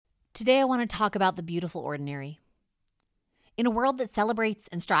Today, I want to talk about the beautiful ordinary. In a world that celebrates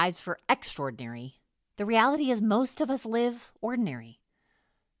and strives for extraordinary, the reality is most of us live ordinary.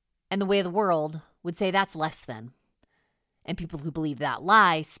 And the way of the world would say that's less than. And people who believe that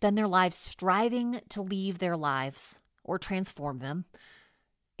lie spend their lives striving to leave their lives or transform them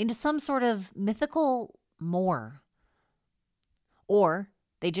into some sort of mythical more. Or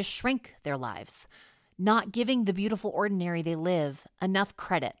they just shrink their lives, not giving the beautiful ordinary they live enough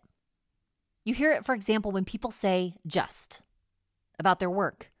credit. You hear it, for example, when people say just about their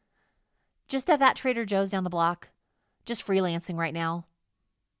work. Just at that Trader Joe's down the block. Just freelancing right now.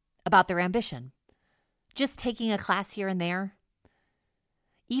 About their ambition. Just taking a class here and there.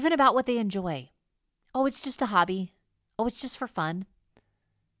 Even about what they enjoy. Oh, it's just a hobby. Oh, it's just for fun.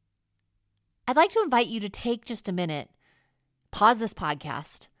 I'd like to invite you to take just a minute, pause this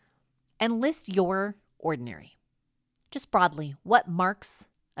podcast, and list your ordinary. Just broadly, what marks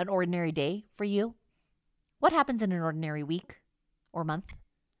an ordinary day for you? What happens in an ordinary week or month?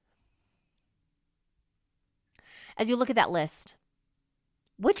 As you look at that list,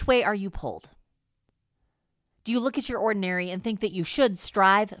 which way are you pulled? Do you look at your ordinary and think that you should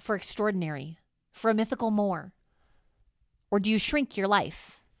strive for extraordinary, for a mythical more? Or do you shrink your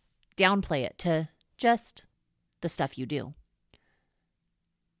life, downplay it to just the stuff you do?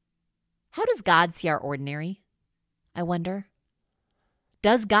 How does God see our ordinary? I wonder.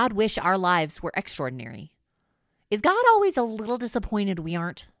 Does God wish our lives were extraordinary? Is God always a little disappointed we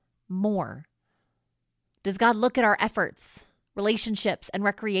aren't more? Does God look at our efforts, relationships, and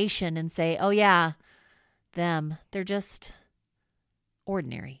recreation and say, oh yeah, they're just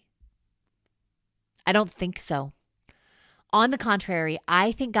ordinary? I don't think so. On the contrary,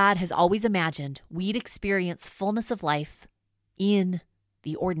 I think God has always imagined we'd experience fullness of life in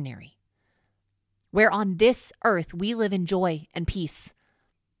the ordinary, where on this earth we live in joy and peace.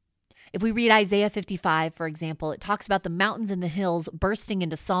 If we read Isaiah 55, for example, it talks about the mountains and the hills bursting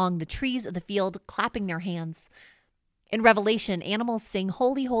into song, the trees of the field clapping their hands. In Revelation, animals sing,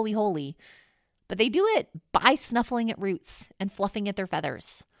 holy, holy, holy, but they do it by snuffling at roots and fluffing at their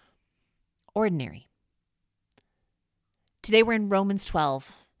feathers. Ordinary. Today we're in Romans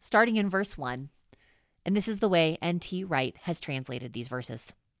 12, starting in verse 1, and this is the way N.T. Wright has translated these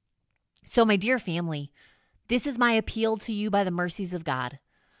verses. So, my dear family, this is my appeal to you by the mercies of God.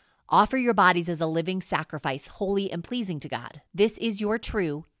 Offer your bodies as a living sacrifice, holy and pleasing to God. This is your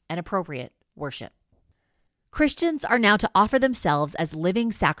true and appropriate worship. Christians are now to offer themselves as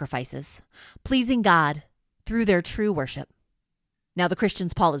living sacrifices, pleasing God through their true worship. Now, the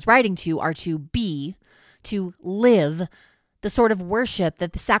Christians Paul is writing to are to live the sort of worship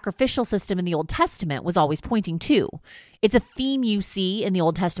that the sacrificial system in the Old Testament was always pointing to. It's a theme you see in the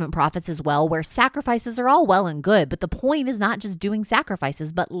Old Testament prophets as well, where sacrifices are all well and good, but the point is not just doing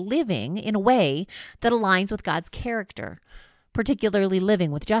sacrifices, but living in a way that aligns with God's character, particularly living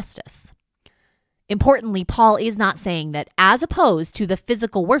with justice. Importantly, Paul is not saying that as opposed to the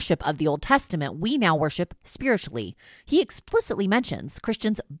physical worship of the Old Testament, we now worship spiritually. He explicitly mentions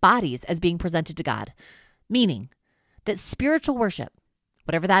Christians' bodies as being presented to God, meaning that spiritual worship,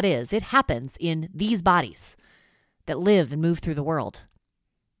 whatever that is, it happens in these bodies that live and move through the world.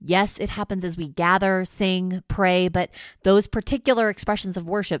 Yes, it happens as we gather, sing, pray, but those particular expressions of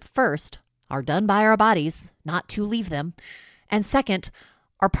worship, first, are done by our bodies, not to leave them, and second,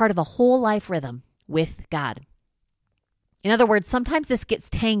 are part of a whole life rhythm with God. In other words, sometimes this gets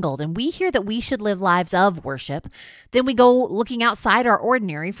tangled and we hear that we should live lives of worship. Then we go looking outside our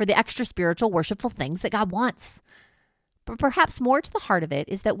ordinary for the extra spiritual, worshipful things that God wants. But perhaps more to the heart of it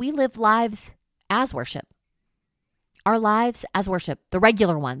is that we live lives as worship. Our lives as worship, the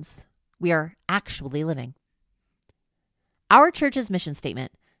regular ones, we are actually living. Our church's mission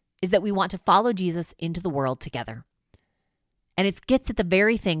statement is that we want to follow Jesus into the world together. And it gets at the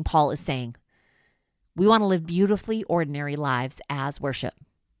very thing Paul is saying. We want to live beautifully ordinary lives as worship.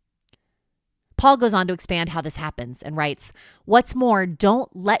 Paul goes on to expand how this happens and writes, what's more,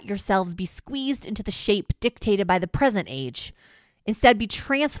 don't let yourselves be squeezed into the shape dictated by the present age. Instead, be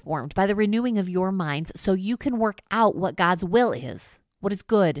transformed by the renewing of your minds so you can work out what God's will is, what is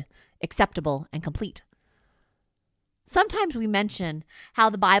good, acceptable, and complete. Sometimes we mention how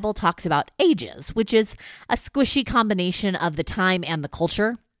the Bible talks about ages, which is a squishy combination of the time and the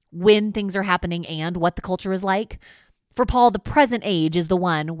culture, when things are happening and what the culture is like. For Paul, the present age is the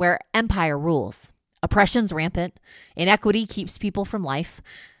one where empire rules. Oppression's rampant. Inequity keeps people from life.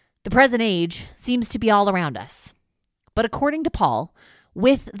 The present age seems to be all around us. But according to Paul,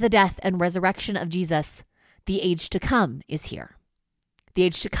 with the death and resurrection of Jesus, the age to come is here. The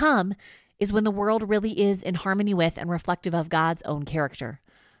age to come is when the world really is in harmony with and reflective of God's own character.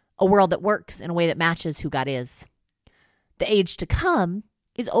 a world that works in a way that matches who God is. The age to come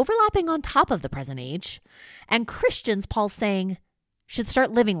is overlapping on top of the present age, and Christians, Paul's saying, should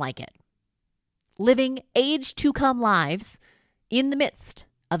start living like it. Living age to come lives in the midst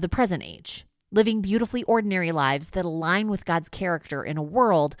of the present age. Living beautifully ordinary lives that align with God's character in a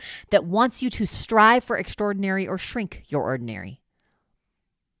world that wants you to strive for extraordinary or shrink your ordinary.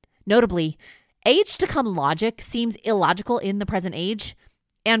 Notably, age to come logic seems illogical in the present age,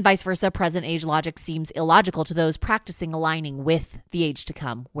 and vice versa, present age logic seems illogical to those practicing aligning with the age to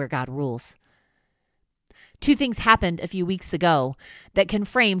come where God rules. Two things happened a few weeks ago that can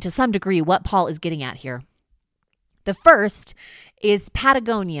frame to some degree what Paul is getting at here. The first is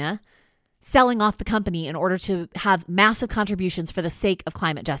Patagonia selling off the company in order to have massive contributions for the sake of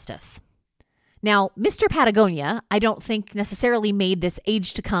climate justice. Now, Mr. Patagonia, I don't think necessarily made this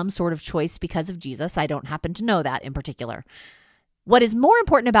age to come sort of choice because of Jesus. I don't happen to know that in particular. What is more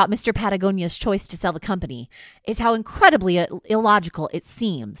important about Mr. Patagonia's choice to sell the company is how incredibly illogical it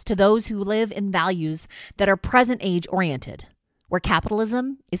seems to those who live in values that are present age oriented, where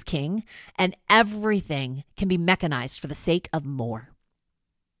capitalism is king and everything can be mechanized for the sake of more.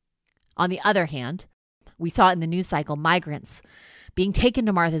 On the other hand, we saw in the news cycle migrants being taken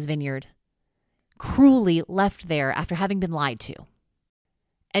to Martha's Vineyard, cruelly left there after having been lied to.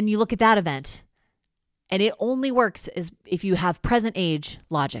 And you look at that event, and it only works if you have present age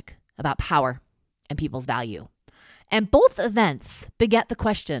logic about power and people's value. And both events beget the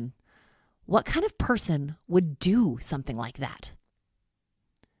question, what kind of person would do something like that?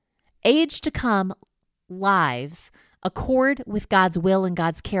 Age to come lives accord with God's will and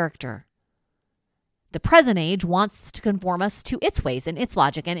God's character. The present age wants to conform us to its ways and its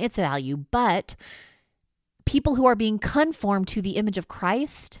logic and its value, but people who are being conformed to the image of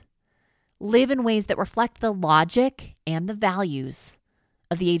Christ live in ways that reflect the logic and the values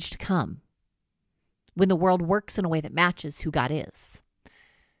of the age to come, when the world works in a way that matches who God is.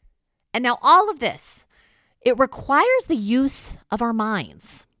 And now all of this, it requires the use of our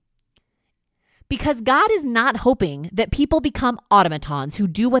minds. Because God is not hoping that people become automatons who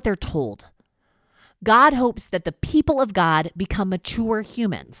do what they're told. God hopes that the people of God become mature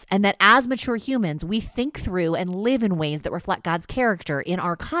humans, and that as mature humans, we think through and live in ways that reflect God's character in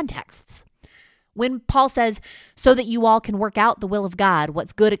our contexts. When Paul says, so that you all can work out the will of God,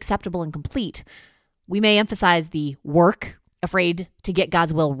 what's good, acceptable, and complete, we may emphasize the work, afraid to get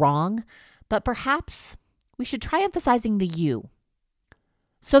God's will wrong, but perhaps we should try emphasizing the you,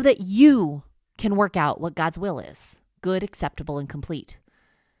 so that you can work out what God's will is, good, acceptable, and complete.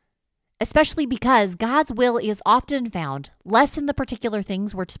 Especially because God's will is often found less in the particular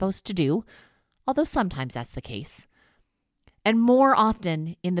things we're supposed to do, although sometimes that's the case, and more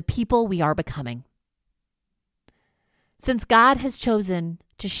often in the people we are becoming. Since God has chosen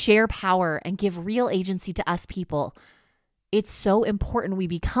to share power and give real agency to us people, it's so important we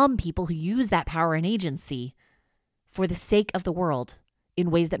become people who use that power and agency for the sake of the world in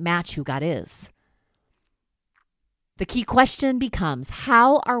ways that match who God is. The key question becomes,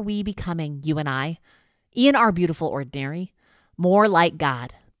 how are we becoming, you and I, in our beautiful ordinary, more like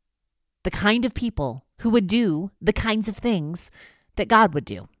God? The kind of people who would do the kinds of things that God would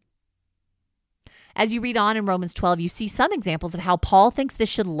do. As you read on in Romans 12, you see some examples of how Paul thinks this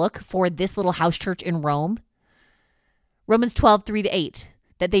should look for this little house church in Rome. Romans 12, 3-8,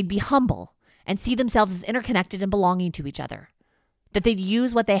 that they'd be humble and see themselves as interconnected and belonging to each other. That they'd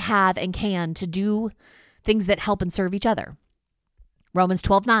use what they have and can to do things that help and serve each other. Romans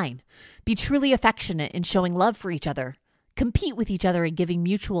 12:9, be truly affectionate in showing love for each other. Compete with each other in giving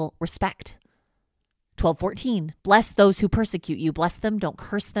mutual respect. 12:14, bless those who persecute you. Bless them, don't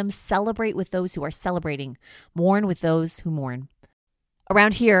curse them. Celebrate with those who are celebrating. Mourn with those who mourn.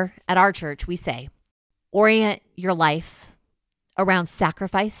 Around here at our church, we say, orient your life around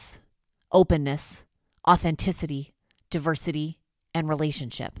sacrifice, openness, authenticity, diversity, and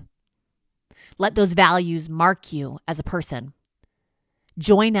relationship. Let those values mark you as a person.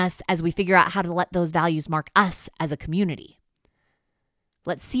 Join us as we figure out how to let those values mark us as a community.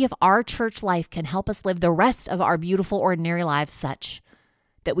 Let's see if our church life can help us live the rest of our beautiful ordinary lives such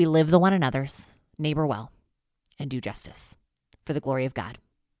that we live the one another's neighbor well and do justice for the glory of God.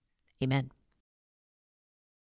 Amen.